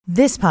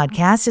This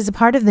podcast is a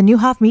part of the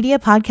Newhoff Media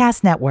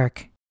Podcast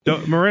Network.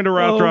 Miranda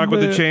Rothrock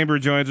with the Chamber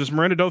joins us.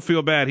 Miranda, don't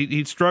feel bad.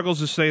 He struggles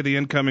to say the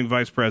incoming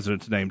vice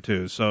president's name,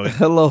 too. So,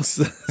 hello,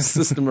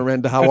 Sister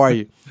Miranda. How are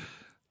you?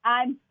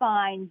 I'm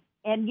fine.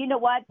 And you know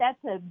what? That's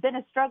been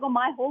a struggle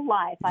my whole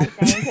life, I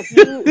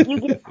think. If you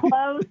get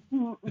close,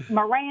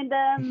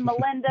 Miranda,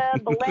 Melinda,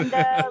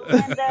 Belinda,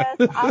 Linda,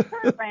 I'll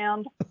turn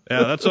around.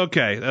 Yeah, that's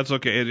okay. That's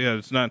okay.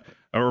 It's not,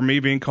 or me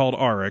being called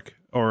Arik,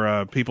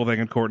 or people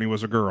thinking Courtney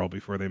was a girl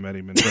before they met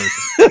him in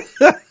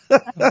person.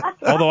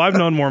 Although I've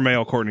known more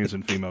male Courtneys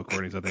than female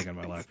Courtneys, I think, in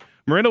my life.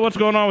 Miranda, what's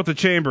going on with the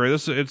Chamber?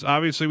 It's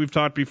obviously, we've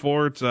talked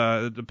before, it's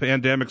the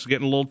pandemic's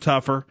getting a little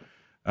tougher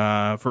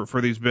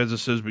for these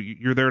businesses, but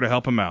you're there to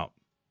help them out.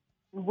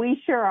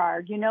 We sure are.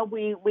 You know,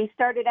 we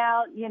started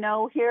out,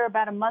 here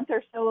about a month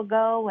or so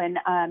ago,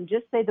 and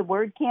Just Say the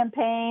Word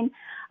campaign,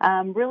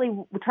 really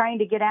trying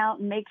to get out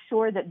and make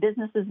sure that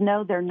businesses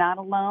know they're not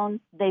alone.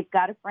 They've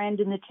got a friend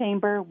in the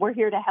Chamber. We're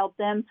here to help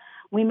them.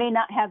 We may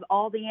not have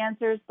all the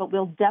answers, but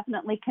we'll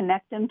definitely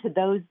connect them to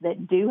those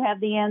that do have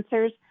the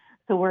answers.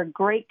 So we're a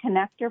great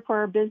connector for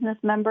our business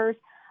members.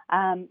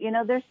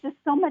 There's just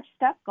so much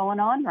stuff going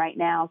on right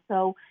now.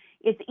 So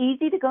it's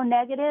easy to go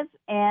negative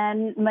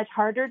and much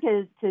harder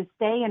to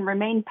stay and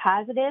remain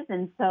positive.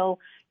 And so,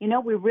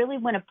 we really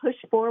want to push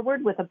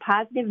forward with a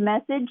positive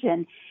message.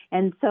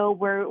 And so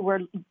we're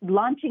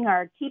launching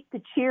our Keep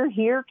the Cheer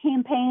Here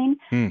campaign.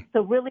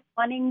 So really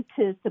wanting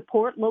to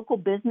support local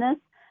business,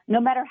 no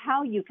matter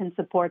how you can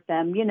support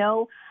them,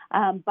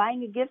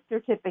 buying a gift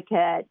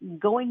certificate,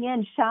 going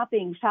in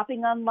shopping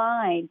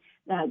online,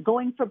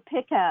 going for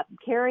pickup,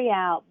 carry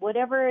out,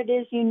 whatever it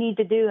is you need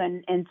to do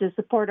and to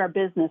support our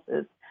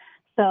businesses.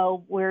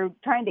 So we're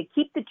trying to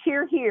keep the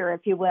cheer here,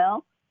 if you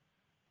will.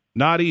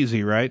 Not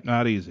easy, right?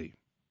 Not easy.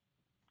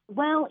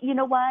 Well, you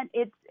know what?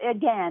 It's,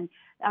 again,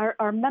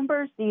 our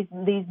members, these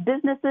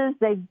businesses,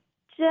 they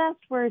just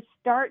were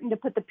starting to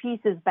put the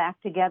pieces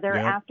back together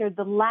after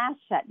the last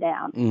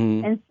shutdown.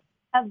 Mm-hmm. And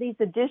have these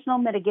additional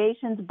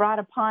mitigations brought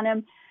upon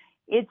them.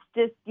 It's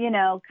just,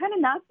 kind of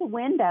knocks the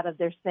wind out of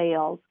their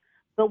sails.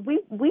 But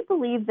we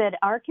believe that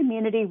our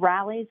community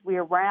rallies. We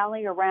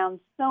rally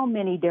around so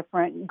many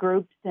different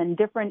groups and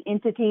different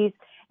entities,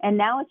 and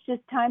now it's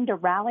just time to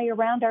rally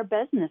around our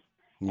business.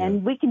 Yeah.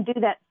 And we can do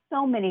that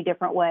so many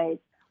different ways.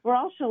 We're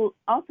also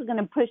going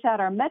to push out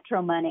our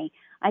Metro Money.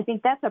 I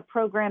think that's a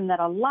program that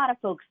a lot of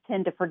folks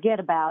tend to forget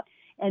about.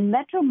 And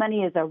Metro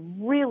Money is a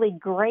really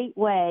great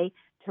way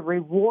to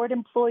reward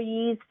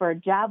employees for a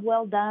job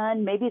well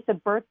done. Maybe it's a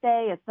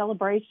birthday, a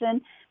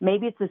celebration.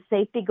 Maybe it's a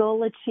safety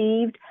goal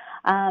achieved.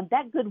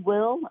 That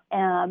goodwill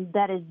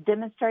that is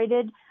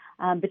demonstrated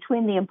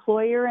between the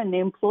employer and the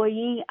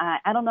employee,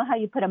 I don't know how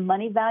you put a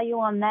money value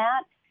on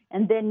that.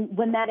 And then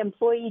when that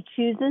employee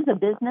chooses a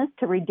business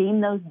to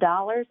redeem those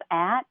dollars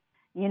at,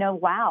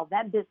 wow,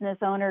 that business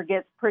owner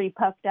gets pretty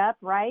puffed up,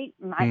 right?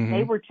 Mm-hmm.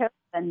 They were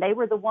chosen. They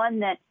were the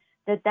one that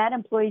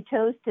employee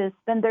chose to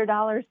spend their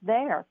dollars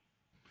there.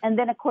 And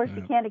then, of course,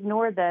 you can't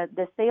ignore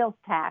the sales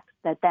tax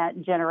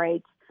that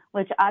generates,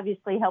 which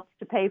obviously helps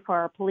to pay for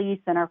our police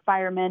and our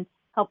firemen,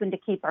 helping to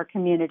keep our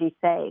community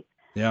safe.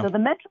 Yeah. So the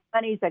Metro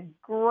Money is a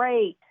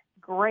great,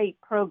 great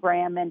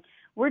program, and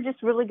we're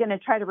just really going to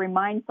try to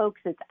remind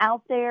folks it's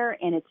out there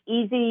and it's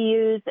easy to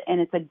use, and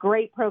it's a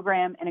great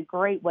program and a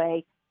great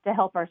way to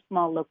help our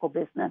small local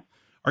business.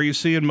 Are you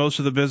seeing most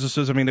of the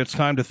businesses? I mean, it's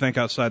time to think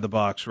outside the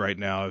box right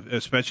now,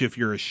 especially if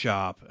you're a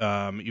shop.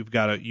 You've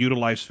got to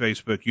utilize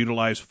Facebook,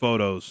 utilize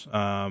photos,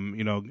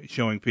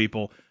 showing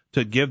people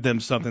to give them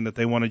something that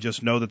they want to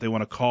just know that they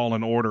want to call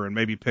and order and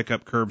maybe pick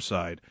up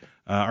curbside.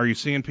 Are you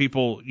seeing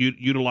people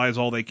utilize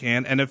all they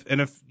can? And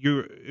if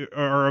you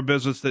are a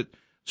business that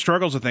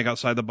struggles to think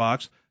outside the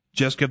box,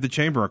 just give the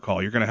Chamber a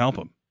call. You're going to help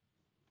them.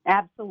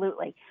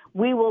 Absolutely.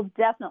 We will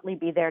definitely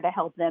be there to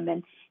help them.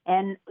 And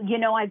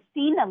I've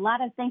seen a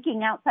lot of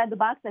thinking outside the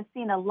box. I've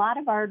seen a lot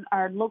of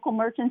our local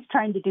merchants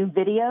trying to do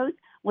videos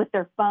with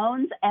their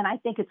phones, and I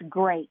think it's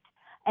great.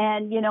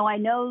 And, I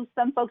know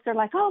some folks are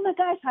like, oh, my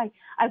gosh,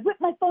 I whipped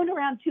my phone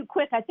around too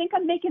quick. I think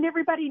I'm making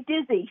everybody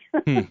dizzy.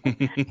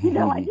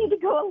 I need to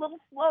go a little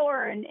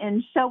slower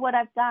and show what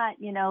I've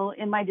got,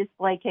 in my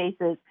display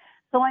cases.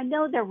 So I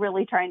know they're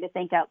really trying to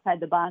think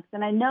outside the box,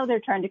 and I know they're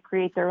trying to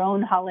create their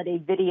own holiday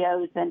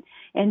videos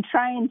and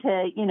trying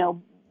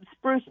to,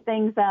 spruce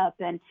things up.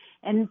 And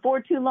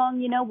for too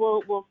long,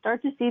 we'll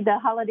start to see the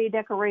holiday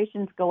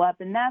decorations go up,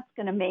 and that's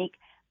going to make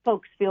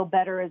folks feel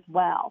better as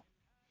well.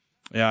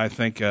 Yeah, I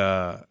think,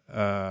 the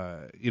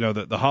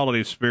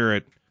holiday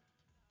spirit,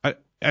 I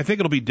think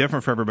it'll be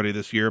different for everybody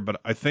this year, but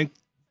I think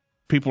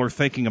people are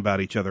thinking about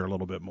each other a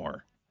little bit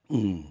more.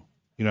 You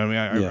know what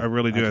I mean? I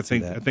really do. I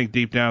think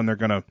deep down they're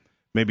going to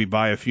maybe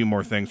buy a few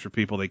more things for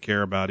people they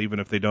care about, even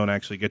if they don't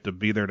actually get to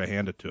be there to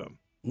hand it to them.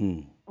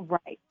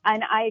 Right.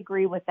 And I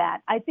agree with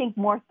that. I think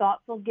more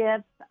thoughtful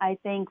gifts. I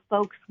think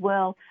folks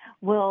will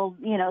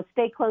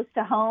stay close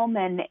to home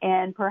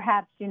and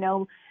perhaps,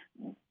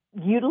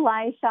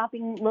 utilize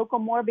shopping local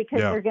more because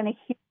they're going to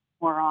hear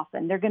it more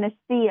often. They're going to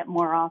see it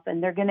more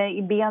often. They're going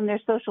to be on their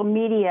social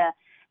media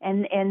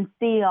and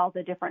see all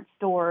the different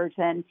stores.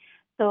 And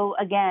so,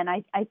 again,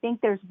 I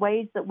think there's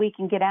ways that we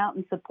can get out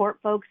and support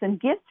folks, and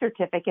gift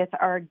certificates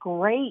are a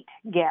great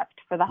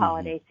gift for the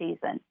holiday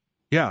season.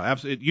 Yeah,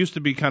 absolutely. It used to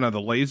be kind of the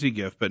lazy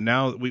gift, but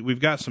now we've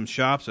got some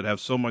shops that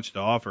have so much to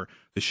offer.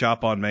 The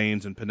Shop on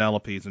Mains and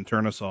Penelope's and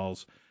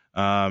Turnisols.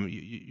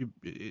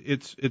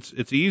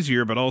 It's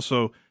easier, but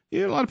also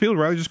a lot of people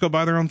would rather just go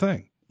buy their own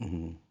thing.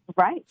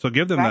 Right. So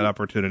give them that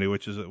opportunity,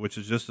 which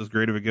is just as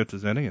great of a gift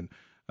as any. And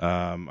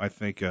I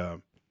think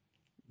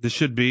this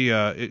should be.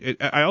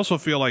 I also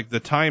feel like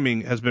the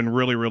timing has been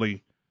really,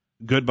 really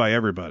good by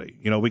everybody.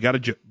 We got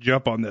to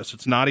jump on this.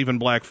 It's not even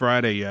Black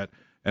Friday yet.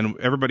 And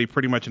everybody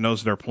pretty much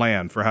knows their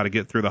plan for how to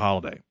get through the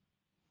holiday.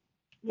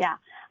 Yeah,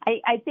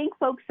 I think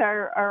folks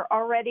are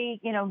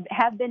already,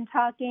 have been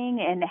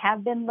talking and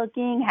have been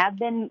looking, have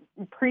been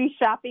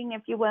pre-shopping,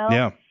 if you will.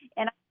 Yeah.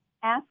 And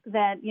I ask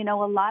that, a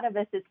lot of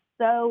us, it's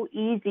so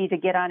easy to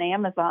get on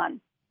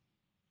Amazon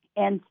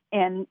and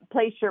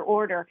place your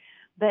order.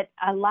 But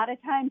a lot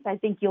of times I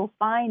think you'll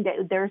find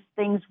that there's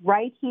things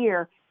right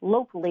here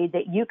locally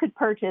that you could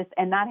purchase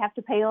and not have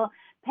to pay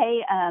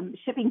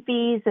shipping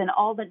fees and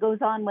all that goes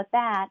on with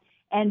that,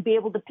 and be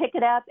able to pick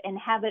it up and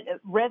have it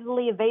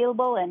readily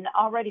available and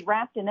already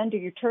wrapped and under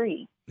your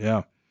tree.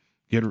 Yeah.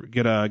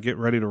 Get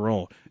ready to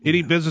roll.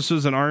 Any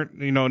businesses that aren't,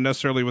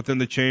 necessarily within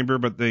the chamber,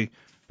 but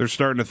they're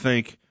starting to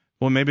think,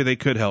 well, maybe they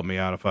could help me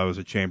out if I was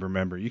a chamber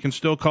member. You can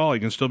still call.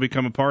 You can still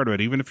become a part of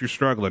it, even if you're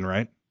struggling,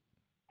 right?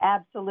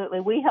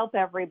 Absolutely. We help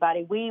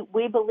everybody.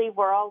 We believe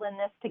we're all in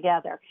this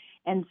together.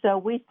 And so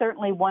we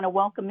certainly want to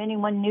welcome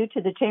anyone new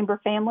to the Chamber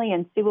family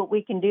and see what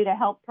we can do to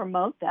help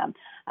promote them.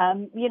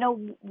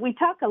 We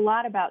talk a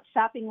lot about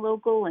shopping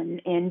local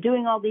and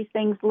doing all these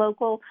things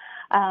local,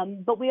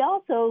 but we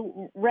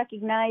also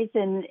recognize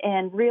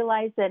and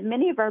realize that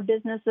many of our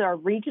businesses are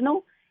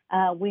regional.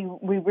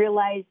 We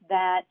realize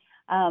that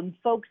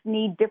folks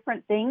need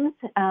different things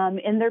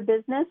in their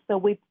business, so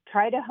we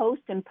try to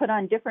host and put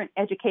on different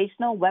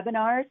educational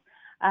webinars.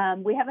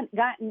 We haven't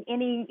gotten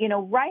any,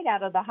 right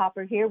out of the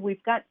hopper here.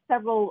 We've got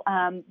several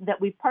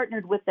that we've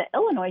partnered with the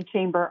Illinois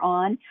Chamber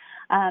on.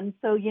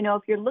 So,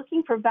 if you're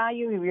looking for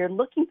value, if you're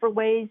looking for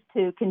ways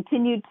to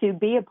continue to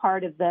be a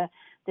part of the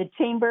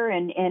Chamber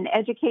and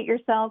educate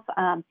yourself,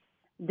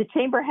 the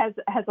Chamber has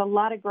a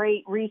lot of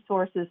great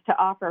resources to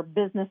offer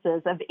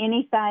businesses of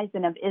any size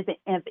and of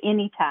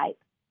any type.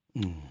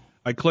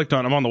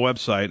 I'm on the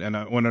website, and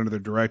I went under the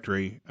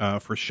directory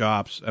for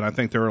shops, and I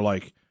think there were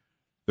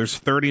there's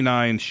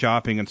 39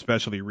 shopping and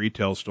specialty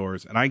retail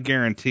stores, and I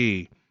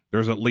guarantee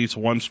there's at least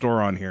one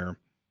store on here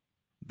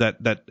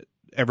that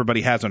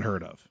everybody hasn't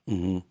heard of.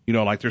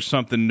 There's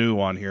something new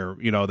on here,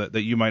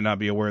 that you might not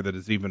be aware that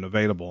is even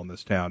available in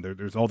this town.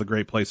 There's all the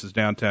great places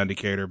downtown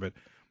Decatur, but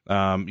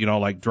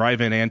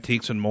Drive-In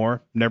Antiques and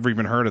More, never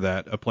even heard of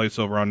that, a place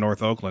over on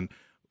North Oakland.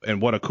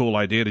 And what a cool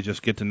idea to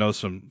just get to know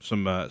some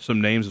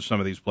names of some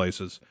of these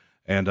places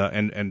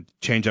and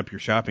change up your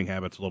shopping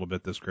habits a little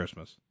bit this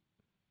Christmas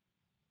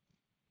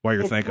while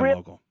you're thinking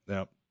local.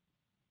 Yeah.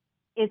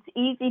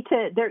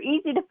 They're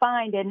easy to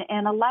find,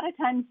 and a lot of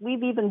times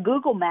we've even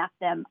Google mapped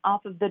them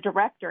off of the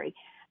directory.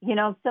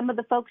 If some of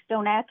the folks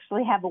don't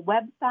actually have a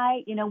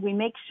website, we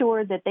make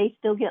sure that they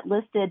still get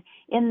listed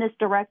in this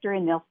directory,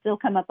 and they'll still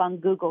come up on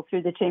Google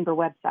through the Chamber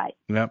website.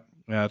 Yep.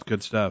 Yeah, that's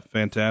good stuff.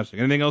 Fantastic.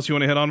 Anything else you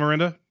want to hit on,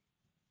 Miranda?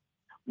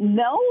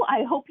 No,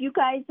 I hope you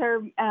guys are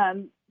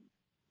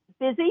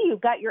busy. You've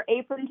got your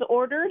aprons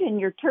ordered and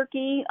your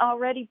turkey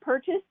already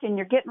purchased, and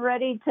you're getting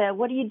ready to,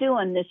 what are you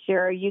doing this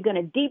year? Are you going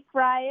to deep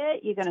fry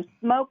it? You're going to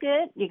smoke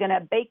it? You're going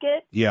to bake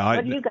it?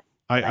 Yeah,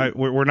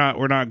 we're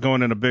not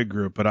going in a big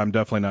group, but I'm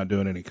definitely not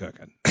doing any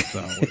cooking.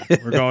 So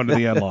we're going to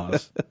the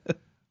in-laws.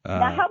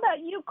 Now, how about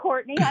you,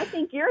 Courtney? I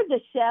think you're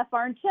the chef,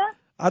 aren't you?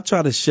 I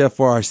try to chef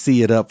or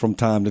RC it up from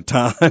time to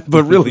time,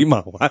 but really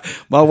my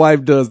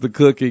wife does the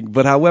cooking.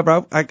 But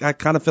however, I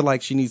kind of feel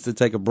like she needs to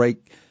take a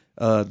break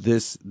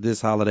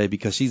this holiday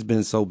because she's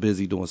been so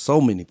busy doing so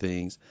many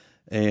things.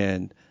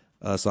 And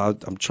so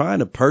I'm trying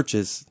to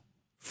purchase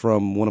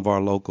from one of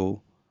our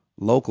local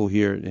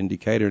here in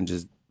Decatur and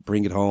just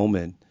bring it home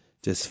and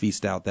just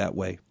feast out that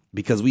way.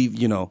 Because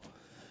we're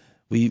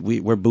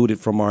booted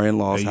from our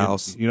in-laws'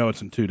 house.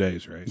 It's in 2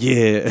 days, right?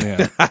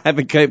 Yeah. I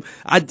haven't came.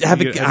 I got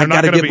to get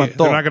my thought.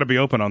 They're not going to be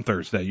open on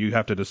Thursday. You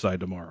have to decide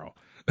tomorrow.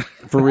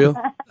 For real?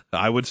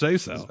 I would say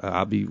so.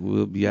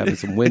 We'll be having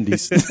some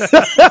Wendy's.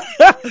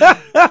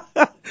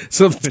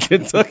 Some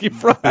Kentucky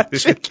Fried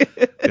Chicken.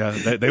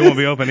 Yeah, they won't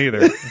be open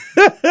either.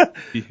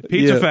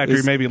 Pizza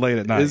Factory may be late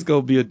at night. It's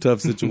going to be a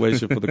tough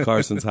situation for the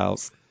Carson's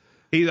house.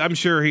 I'm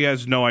sure he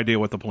has no idea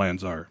what the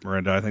plans are,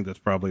 Miranda. I think that's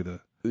probably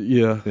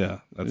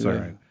that's all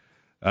right.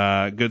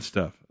 Good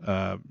stuff.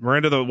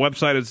 Miranda, the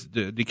website is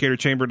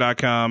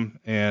DecaturChamber.com,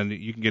 and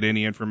you can get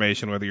any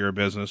information, whether you're a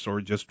business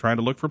or just trying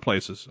to look for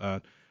places.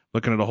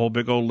 Looking at a whole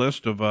big old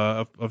list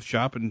of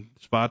shopping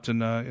spots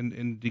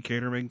in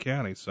Decatur, Macon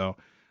County. So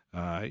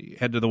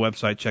head to the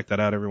website, check that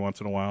out every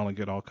once in a while, and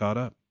get all caught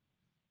up.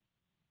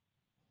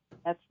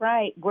 That's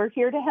right. We're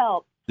here to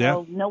help.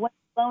 So no one's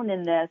alone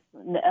in this.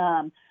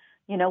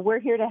 we're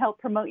here to help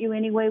promote you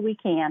any way we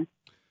can.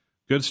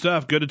 Good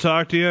stuff. Good to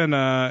talk to you, and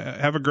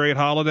have a great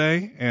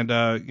holiday. And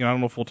I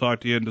don't know if we'll talk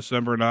to you in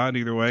December or not.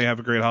 Either way, have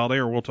a great holiday,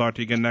 or we'll talk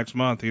to you again next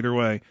month. Either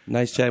way.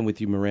 Nice chatting with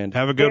you, Miranda.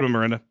 Have a good one,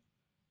 Miranda.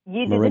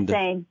 You do the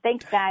same.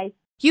 Thanks, guys.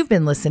 You've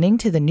been listening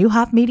to the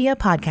Neuhoff Media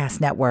Podcast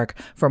Network.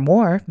 For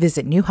more,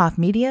 visit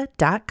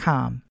neuhoffmedia.com.